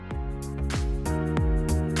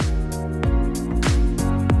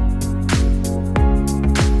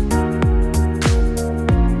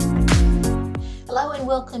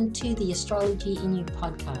welcome to the Astrology in You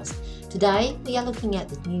podcast. Today we are looking at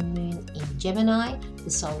the new moon in Gemini,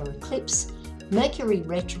 the solar eclipse, Mercury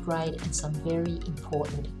retrograde and some very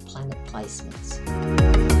important planet placements.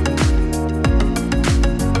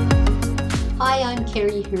 Hi, I'm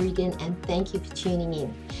Kerry Hourigan and thank you for tuning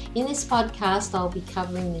in. In this podcast, I'll be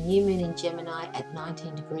covering the new moon in Gemini at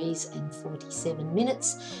 19 degrees and 47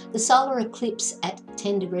 minutes, the solar eclipse at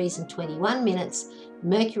 10 degrees and 21 minutes,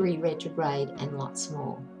 Mercury retrograde and lots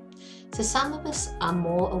more. So some of us are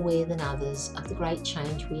more aware than others of the great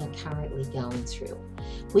change we are currently going through.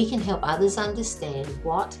 We can help others understand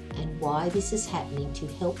what and why this is happening to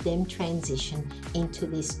help them transition into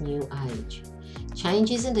this new age. Change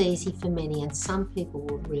isn't easy for many and some people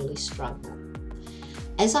will really struggle.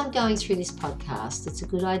 As I'm going through this podcast, it's a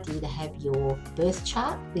good idea to have your birth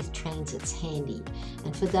chart with transits handy.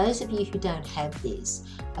 And for those of you who don't have this,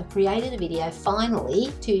 I've created a video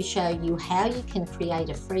finally to show you how you can create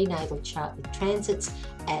a free natal chart with transits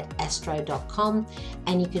at astro.com,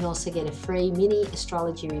 and you can also get a free mini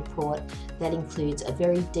astrology report that includes a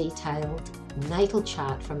very detailed natal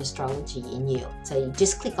chart from Astrology in You. So you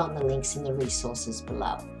just click on the links in the resources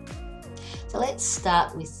below. So let's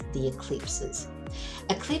start with the eclipses.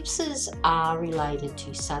 Eclipses are related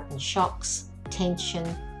to sudden shocks, tension,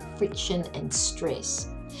 friction and stress.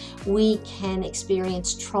 We can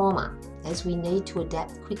experience trauma as we need to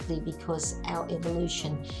adapt quickly because our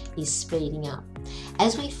evolution is speeding up.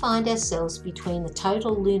 As we find ourselves between the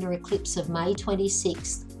total lunar eclipse of May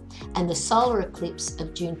 26th and the solar eclipse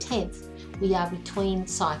of June 10th, we are between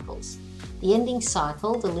cycles. The ending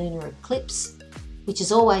cycle, the lunar eclipse, which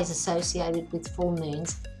is always associated with full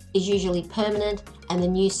moons, is usually permanent, and the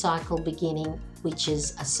new cycle beginning, which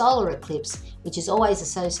is a solar eclipse, which is always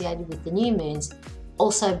associated with the new moons,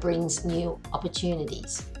 also brings new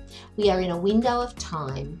opportunities. We are in a window of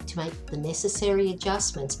time to make the necessary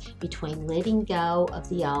adjustments between letting go of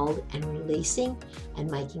the old and releasing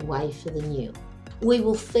and making way for the new. We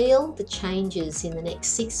will feel the changes in the next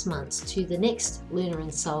 6 months to the next lunar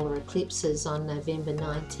and solar eclipses on November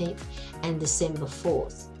 19th and December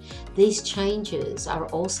 4th. These changes are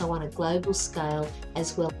also on a global scale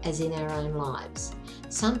as well as in our own lives.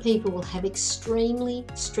 Some people will have extremely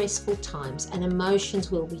stressful times and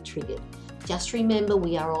emotions will be triggered. Just remember,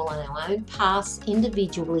 we are all on our own paths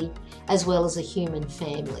individually as well as a human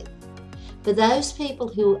family. For those people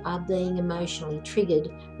who are being emotionally triggered,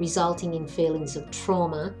 resulting in feelings of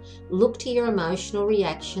trauma, look to your emotional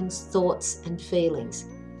reactions, thoughts and feelings.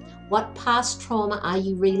 What past trauma are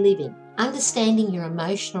you reliving? Understanding your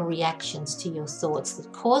emotional reactions to your thoughts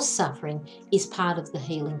that cause suffering is part of the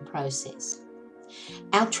healing process.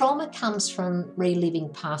 Our trauma comes from reliving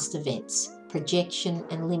past events, projection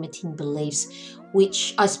and limiting beliefs,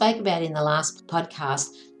 which I spoke about in the last podcast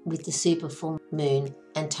with the super full moon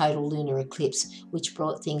and total lunar eclipse, which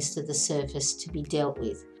brought things to the surface to be dealt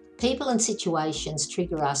with. People and situations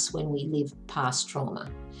trigger us when we live past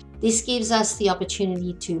trauma. This gives us the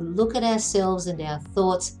opportunity to look at ourselves and our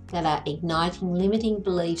thoughts that are igniting limiting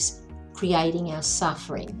beliefs, creating our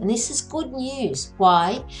suffering. And this is good news.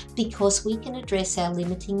 Why? Because we can address our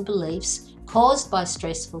limiting beliefs caused by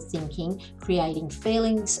stressful thinking, creating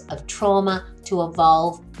feelings of trauma to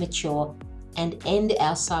evolve, mature, and end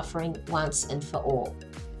our suffering once and for all.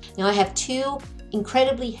 Now, I have two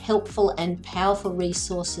incredibly helpful and powerful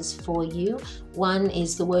resources for you. One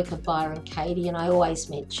is the work of Byron Katie, and I always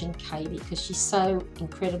mention Katie because she's so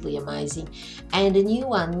incredibly amazing, and a new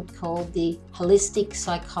one called the Holistic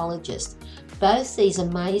Psychologist. Both these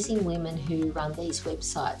amazing women who run these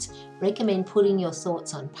websites recommend putting your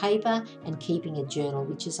thoughts on paper and keeping a journal,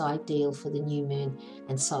 which is ideal for the new moon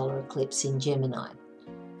and solar eclipse in Gemini.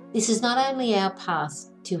 This is not only our path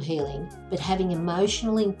to healing, but having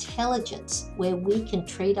emotional intelligence where we can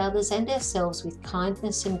treat others and ourselves with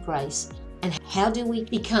kindness and grace. And how do we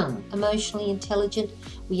become emotionally intelligent?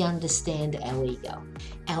 We understand our ego.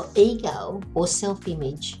 Our ego or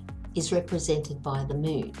self-image is represented by the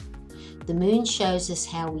moon. The moon shows us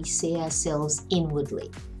how we see ourselves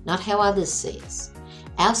inwardly, not how others see us.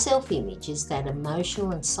 Our self-image is that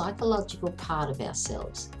emotional and psychological part of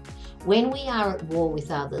ourselves. When we are at war with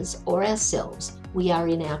others or ourselves, we are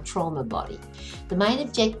in our trauma body. The main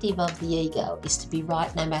objective of the ego is to be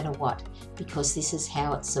right no matter what, because this is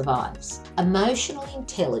how it survives. Emotional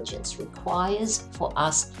intelligence requires for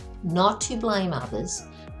us not to blame others,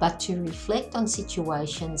 but to reflect on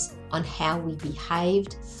situations, on how we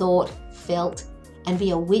behaved, thought, felt, and be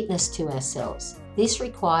a witness to ourselves. This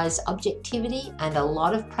requires objectivity and a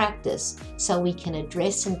lot of practice so we can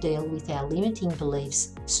address and deal with our limiting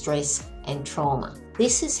beliefs, stress, and trauma.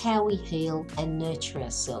 This is how we heal and nurture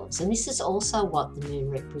ourselves, and this is also what the moon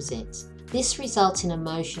represents. This results in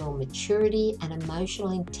emotional maturity and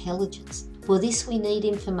emotional intelligence. For this, we need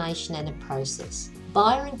information and a process.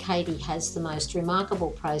 Byron Katie has the most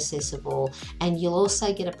remarkable process of all, and you'll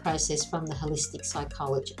also get a process from the holistic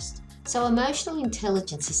psychologist. So emotional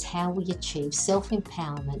intelligence is how we achieve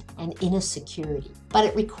self-empowerment and inner security. But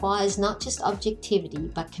it requires not just objectivity,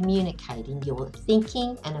 but communicating your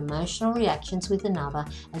thinking and emotional reactions with another,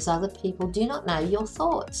 as other people do not know your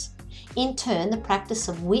thoughts. In turn, the practice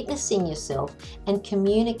of witnessing yourself and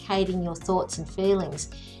communicating your thoughts and feelings,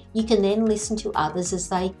 you can then listen to others as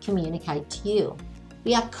they communicate to you.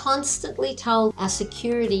 We are constantly told our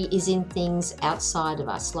security is in things outside of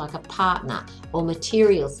us, like a partner or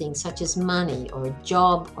material things such as money or a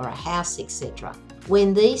job or a house, etc.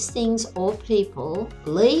 When these things or people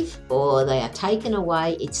leave or they are taken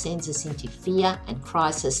away, it sends us into fear and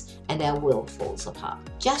crisis, and our world falls apart.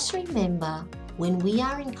 Just remember, when we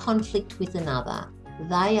are in conflict with another,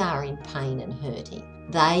 they are in pain and hurting.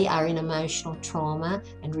 They are in emotional trauma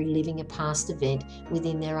and reliving a past event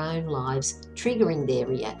within their own lives, triggering their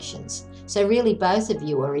reactions. So really both of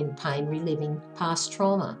you are in pain, reliving past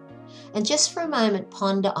trauma. And just for a moment,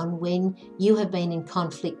 ponder on when you have been in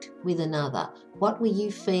conflict with another. What were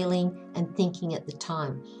you feeling and thinking at the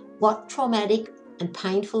time? What traumatic and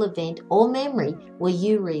painful event or memory were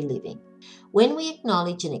you reliving? When we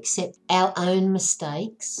acknowledge and accept our own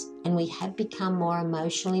mistakes, and we have become more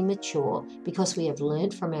emotionally mature because we have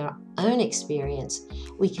learned from our own experience,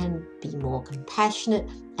 we can be more compassionate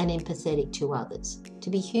and empathetic to others.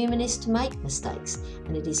 To be human is to make mistakes,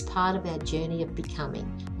 and it is part of our journey of becoming,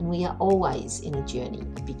 and we are always in a journey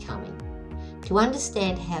of becoming. To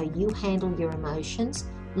understand how you handle your emotions,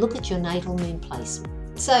 look at your natal moon placement.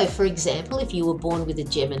 So, for example, if you were born with a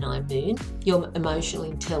Gemini moon, your emotional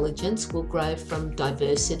intelligence will grow from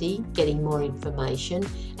diversity, getting more information,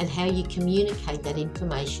 and how you communicate that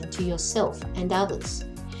information to yourself and others.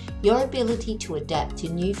 Your ability to adapt to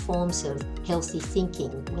new forms of healthy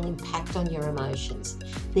thinking will impact on your emotions.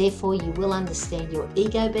 Therefore, you will understand your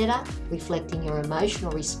ego better, reflecting your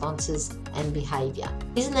emotional responses and behaviour.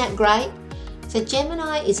 Isn't that great? So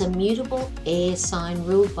Gemini is a mutable air sign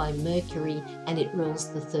ruled by Mercury, and it rules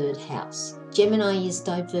the third house. Gemini is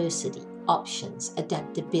diversity, options,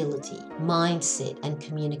 adaptability, mindset, and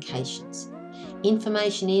communications.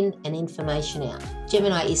 Information in and information out.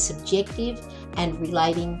 Gemini is subjective and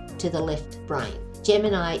relating to the left brain.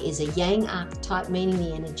 Gemini is a yang archetype, meaning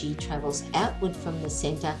the energy travels outward from the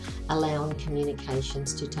centre, allowing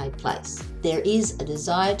communications to take place. There is a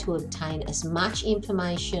desire to obtain as much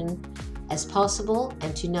information as possible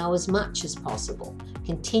and to know as much as possible,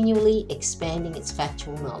 continually expanding its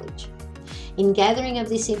factual knowledge. In gathering of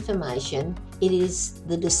this information, it is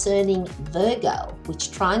the discerning Virgo,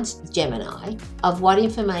 which trines Gemini, of what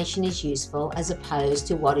information is useful as opposed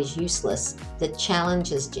to what is useless, that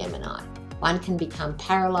challenges Gemini. One can become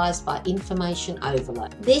paralysed by information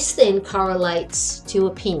overload. This then correlates to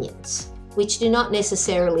opinions, which do not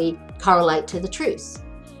necessarily correlate to the truth.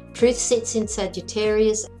 Truth sits in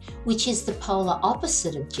Sagittarius, which is the polar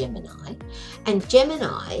opposite of Gemini, and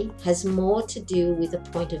Gemini has more to do with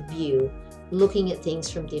a point of view, looking at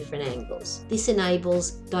things from different angles. This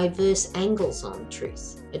enables diverse angles on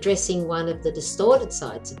truth, addressing one of the distorted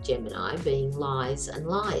sides of Gemini, being lies and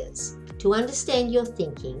liars. To understand your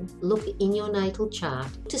thinking, look in your natal chart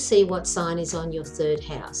to see what sign is on your third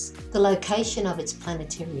house, the location of its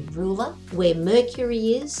planetary ruler, where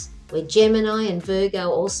Mercury is, where Gemini and Virgo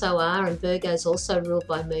also are, and Virgo is also ruled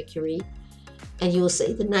by Mercury, and you will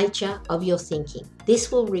see the nature of your thinking. This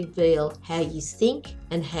will reveal how you think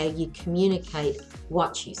and how you communicate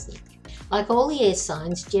what you think. Like all the air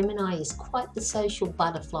signs, Gemini is quite the social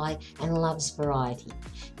butterfly and loves variety.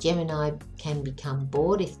 Gemini can become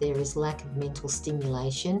bored if there is lack of mental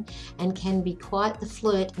stimulation, and can be quite the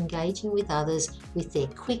flirt, engaging with others with their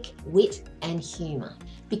quick wit and humour.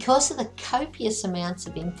 Because of the copious amounts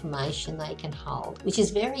of information they can hold, which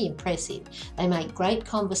is very impressive, they make great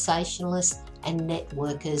conversationalists and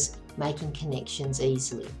networkers, making connections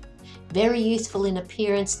easily. Very youthful in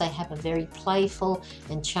appearance, they have a very playful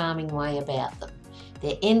and charming way about them.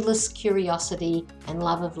 Their endless curiosity and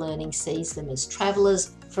love of learning sees them as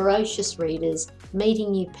travellers, ferocious readers,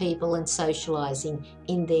 meeting new people and socialising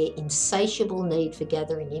in their insatiable need for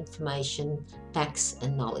gathering information, facts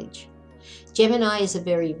and knowledge. Gemini is a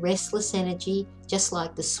very restless energy, just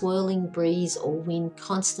like the swirling breeze or wind,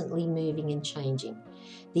 constantly moving and changing.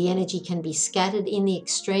 The energy can be scattered in the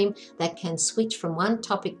extreme that can switch from one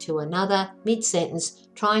topic to another mid-sentence,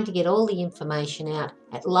 trying to get all the information out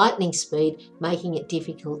at lightning speed, making it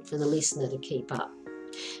difficult for the listener to keep up.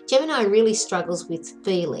 Gemini really struggles with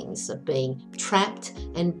feelings of being trapped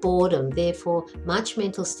and boredom, therefore much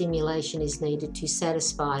mental stimulation is needed to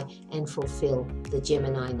satisfy and fulfill the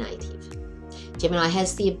Gemini native. Gemini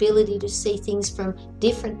has the ability to see things from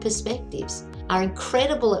different perspectives, are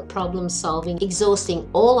incredible at problem solving, exhausting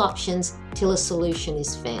all options till a solution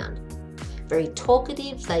is found. Very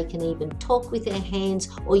talkative, they can even talk with their hands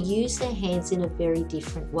or use their hands in a very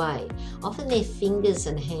different way. Often their fingers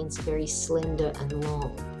and hands are very slender and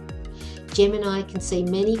long. Gemini can see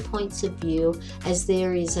many points of view as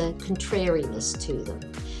there is a contrariness to them.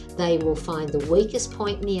 They will find the weakest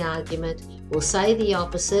point in the argument, will say the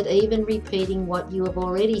opposite, even repeating what you have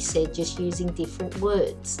already said, just using different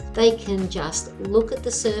words. They can just look at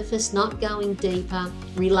the surface, not going deeper,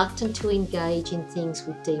 reluctant to engage in things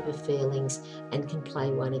with deeper feelings, and can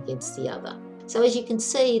play one against the other. So as you can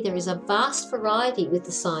see, there is a vast variety with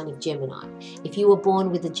the sign of Gemini. If you were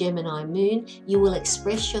born with a Gemini moon, you will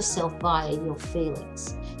express yourself via your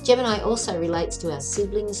feelings. Gemini also relates to our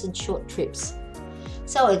siblings and short trips.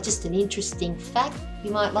 So just an interesting fact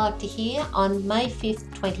you might like to hear, on May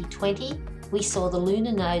 5th, 2020, we saw the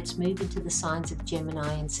lunar nodes move into the signs of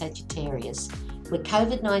Gemini and Sagittarius, where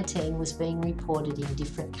COVID-19 was being reported in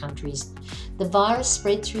different countries. The virus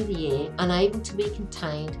spread through the air, unable to be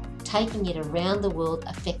contained, taking it around the world,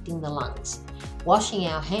 affecting the lungs. Washing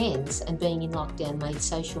our hands and being in lockdown made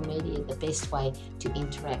social media the best way to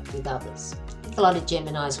interact with others. I think a lot of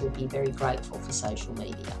Geminis would be very grateful for social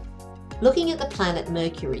media. Looking at the planet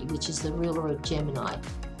Mercury, which is the ruler of Gemini,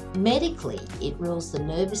 medically it rules the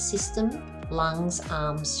nervous system, lungs,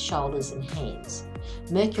 arms, shoulders and hands.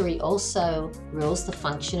 Mercury also rules the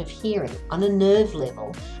function of hearing on a nerve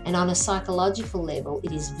level, and on a psychological level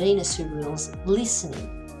it is Venus who rules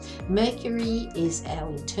listening. Mercury is our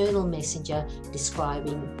internal messenger,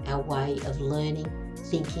 describing our way of learning,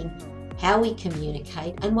 thinking, how we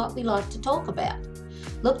communicate and what we like to talk about.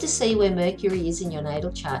 Look to see where Mercury is in your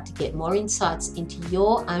natal chart to get more insights into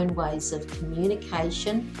your own ways of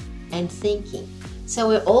communication and thinking. So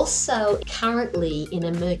we're also currently in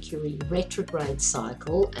a Mercury retrograde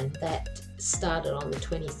cycle, and that started on the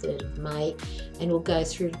 23rd of May and will go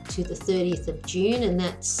through to the 30th of June, and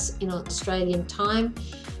that's in Australian time.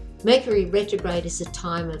 Mercury retrograde is a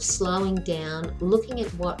time of slowing down, looking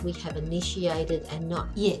at what we have initiated and not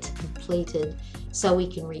yet completed, so we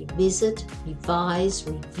can revisit, revise,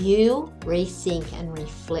 review, rethink and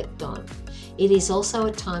reflect on. It is also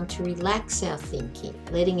a time to relax our thinking,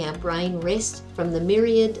 letting our brain rest from the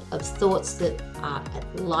myriad of thoughts that are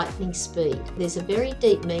at lightning speed. There's a very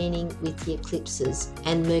deep meaning with the eclipses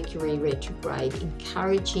and Mercury retrograde,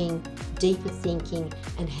 encouraging deeper thinking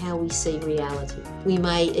and how we see reality. We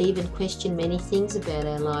may even question many things about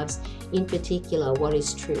our lives, in particular what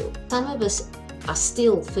is true. Some of us are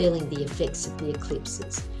still feeling the effects of the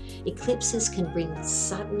eclipses. Eclipses can bring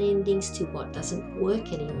sudden endings to what doesn't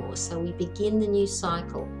work anymore, so we begin the new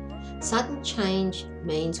cycle. Sudden change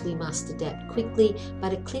means we must adapt quickly,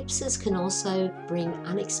 but eclipses can also bring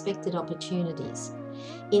unexpected opportunities.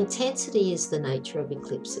 Intensity is the nature of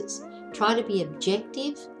eclipses. Try to be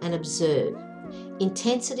objective and observe.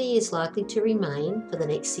 Intensity is likely to remain for the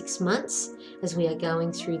next 6 months as we are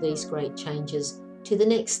going through these great changes to the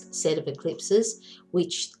next set of eclipses,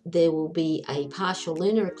 which there will be a partial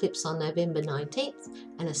lunar eclipse on November 19th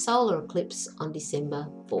and a solar eclipse on December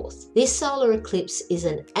 4th. This solar eclipse is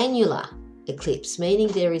an annular eclipse, meaning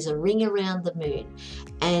there is a ring around the moon,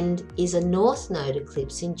 and is a north node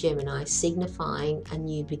eclipse in Gemini, signifying a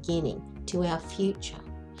new beginning to our future.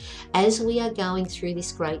 As we are going through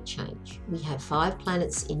this great change, we have 5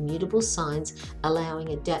 planets in mutable signs, allowing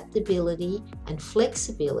adaptability and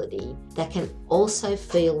flexibility that can also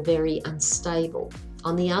feel very unstable.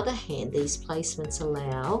 On the other hand, these placements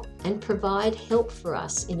allow and provide help for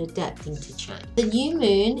us in adapting to change. The new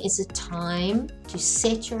moon is a time to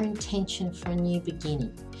set your intention for a new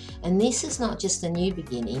beginning. And this is not just a new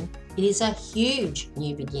beginning, it is a huge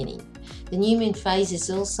new beginning. The new moon phase is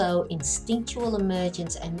also instinctual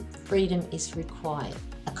emergence, and freedom is required.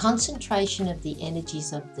 A concentration of the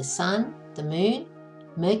energies of the sun, the moon,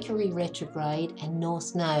 Mercury retrograde and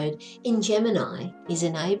North Node in Gemini is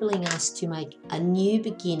enabling us to make a new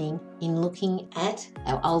beginning in looking at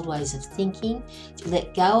our old ways of thinking, to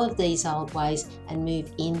let go of these old ways and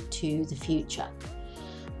move into the future.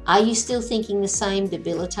 Are you still thinking the same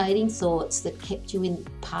debilitating thoughts that kept you in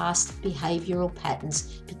past behavioural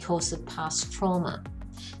patterns because of past trauma?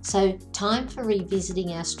 So time for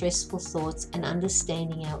revisiting our stressful thoughts and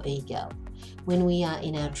understanding our ego. When we are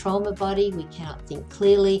in our trauma body, we cannot think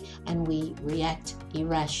clearly and we react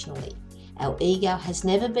irrationally. Our ego has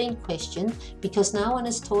never been questioned because no one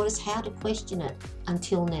has taught us how to question it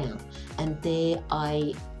until now. And there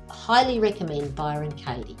I highly recommend Byron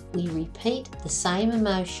Katie. We repeat the same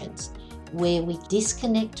emotions where we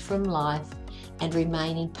disconnect from life and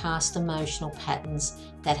remain in past emotional patterns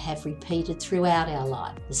that have repeated throughout our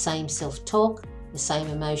life. The same self-talk, the same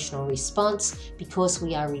emotional response because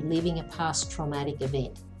we are reliving a past traumatic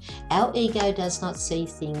event. Our ego does not see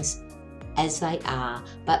things as they are,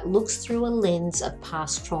 but looks through a lens of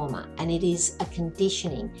past trauma, and it is a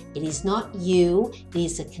conditioning. It is not you, it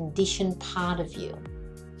is a conditioned part of you.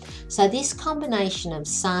 So this combination of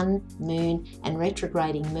Sun, Moon and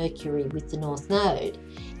retrograding Mercury with the North Node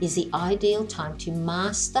is the ideal time to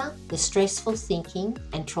master the stressful thinking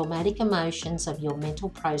and traumatic emotions of your mental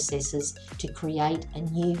processes to create a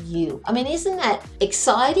new you. I mean, isn't that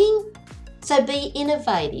exciting? So be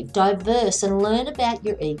innovative, diverse, and learn about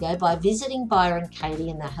your ego by visiting Byron Katie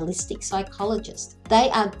and the Holistic Psychologist. They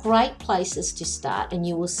are great places to start, and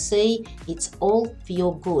you will see it's all for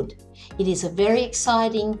your good. It is a very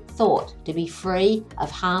exciting thought to be free of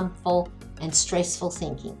harmful and stressful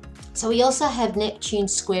thinking. So we also have Neptune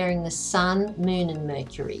squaring the Sun, Moon, and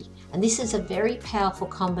Mercury. And this is a very powerful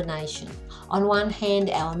combination. On one hand,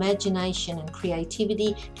 our imagination and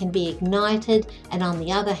creativity can be ignited, and on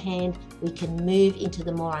the other hand, we can move into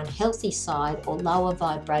the more unhealthy side or lower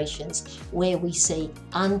vibrations where we see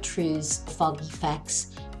untruths, foggy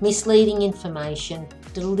facts, misleading information,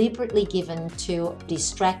 deliberately given to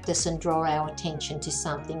distract us and draw our attention to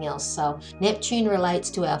something else. So Neptune relates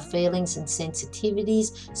to our feelings and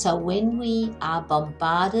sensitivities. So when we are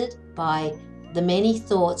bombarded by the many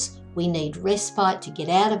thoughts, we need respite to get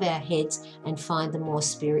out of our heads and find the more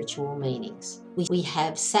spiritual meanings. We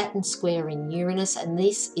have Saturn squaring Uranus, and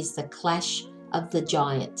this is the clash of the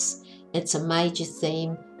giants. It's a major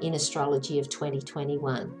theme in astrology of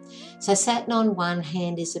 2021. So Saturn on one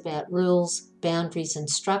hand is about rules, boundaries and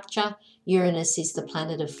structure. Uranus is the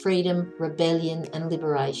planet of freedom, rebellion and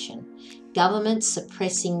liberation. Governments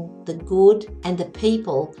suppressing the good and the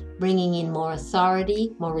people bringing in more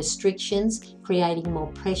authority, more restrictions, creating more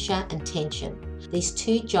pressure and tension. These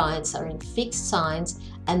two giants are in fixed signs,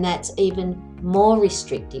 and that's even more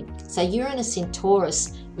restrictive. So Uranus in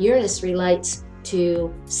Taurus, Uranus relates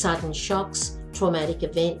to sudden shocks, traumatic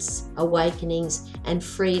events, awakenings and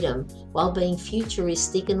freedom while being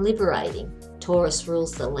futuristic and liberating. Taurus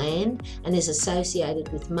rules the land and is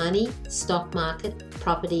associated with money, stock market,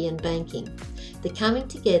 property and banking. The coming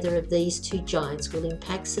together of these two giants will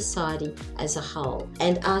impact society as a whole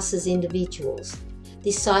and us as individuals.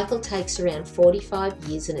 This cycle takes around 45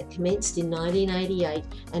 years and it commenced in 1988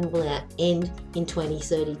 and will end in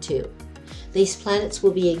 2032. These planets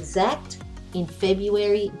will be exact in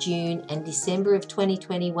February, June and December of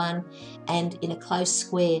 2021 and in a close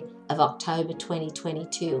square of October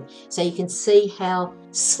 2022. So you can see how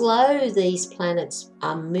slow these planets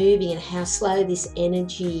are moving and how slow this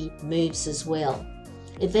energy moves as well.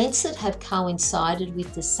 Events that have coincided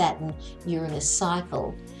with the Saturn-Uranus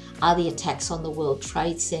cycle are the attacks on the World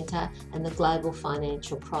Trade Center and the global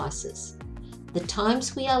financial crisis. The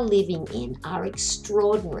times we are living in are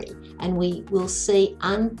extraordinary, and we will see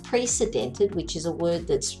unprecedented, which is a word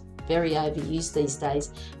that's very overused these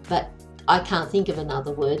days, but I can't think of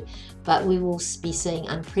another word, but we will be seeing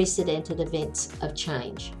unprecedented events of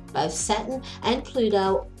change. Both Saturn and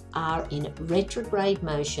Pluto are in retrograde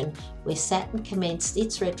motion, where Saturn commenced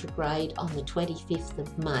its retrograde on the 25th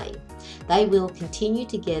of May. They will continue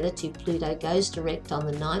together to Pluto goes direct on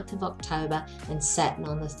the 9th of October and Saturn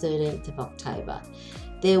on the 13th of October.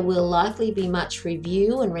 There will likely be much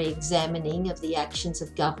review and re-examining of the actions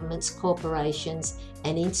of governments, corporations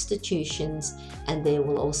and institutions, and there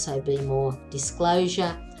will also be more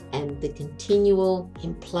disclosure and the continual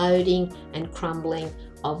imploding and crumbling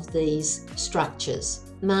of these structures.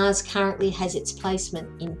 Mars currently has its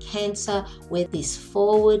placement in Cancer, where this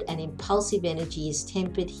forward and impulsive energy is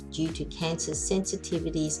tempered due to Cancer's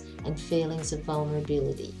sensitivities and feelings of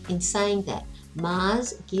vulnerability. In saying that,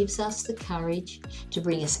 Mars gives us the courage to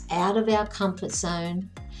bring us out of our comfort zone,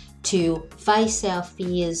 to face our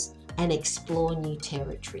fears and explore new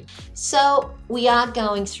territory. So we are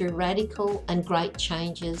going through radical and great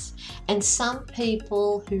changes, and some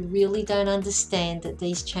people who really don't understand that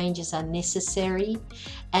these changes are necessary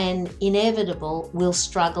and inevitable will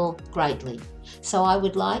struggle greatly. So I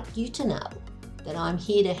would like you to know that I'm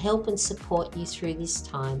here to help and support you through this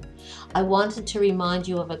time. I wanted to remind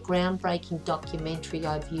you of a groundbreaking documentary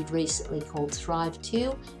I viewed recently called Thrive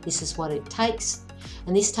 2. This is what it takes.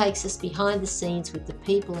 And this takes us behind the scenes with the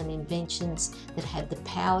people and inventions that have the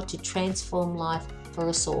power to transform life for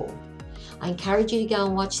us all. I encourage you to go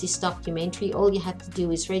and watch this documentary. All you have to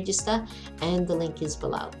do is register, and the link is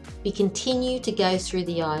below. We continue to go through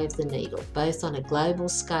the eye of the needle, both on a global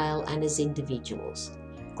scale and as individuals.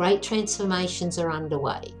 Great transformations are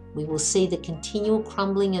underway. We will see the continual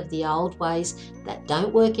crumbling of the old ways that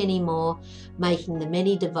don't work anymore, making the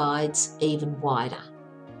many divides even wider.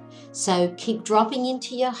 So keep dropping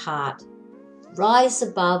into your heart, rise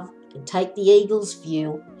above and take the eagle's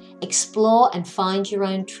view, explore and find your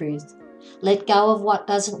own truth. Let go of what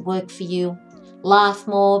doesn't work for you. Laugh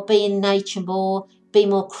more, be in nature more, be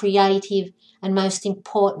more creative, and most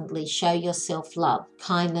importantly, show yourself love,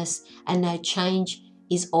 kindness, and know change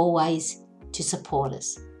is always to support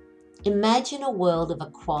us. Imagine a world of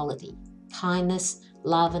equality, kindness,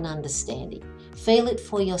 love, and understanding. Feel it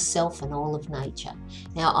for yourself and all of nature.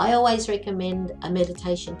 Now, I always recommend a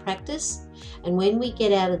meditation practice, and when we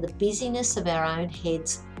get out of the busyness of our own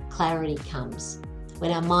heads, clarity comes.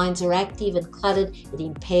 When our minds are active and cluttered, it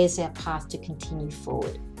impairs our path to continue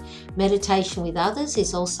forward. Meditation with others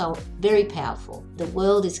is also very powerful. The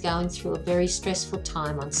world is going through a very stressful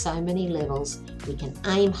time on so many levels. We can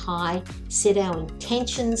aim high, set our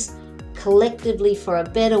intentions collectively for a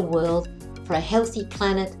better world, for a healthy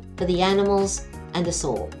planet, for the animals and us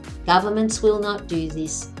all. Governments will not do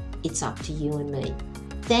this. It's up to you and me.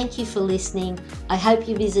 Thank you for listening. I hope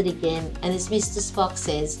you visit again. And as Mr. Spock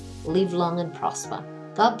says, live long and prosper.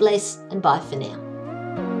 God bless and bye for now.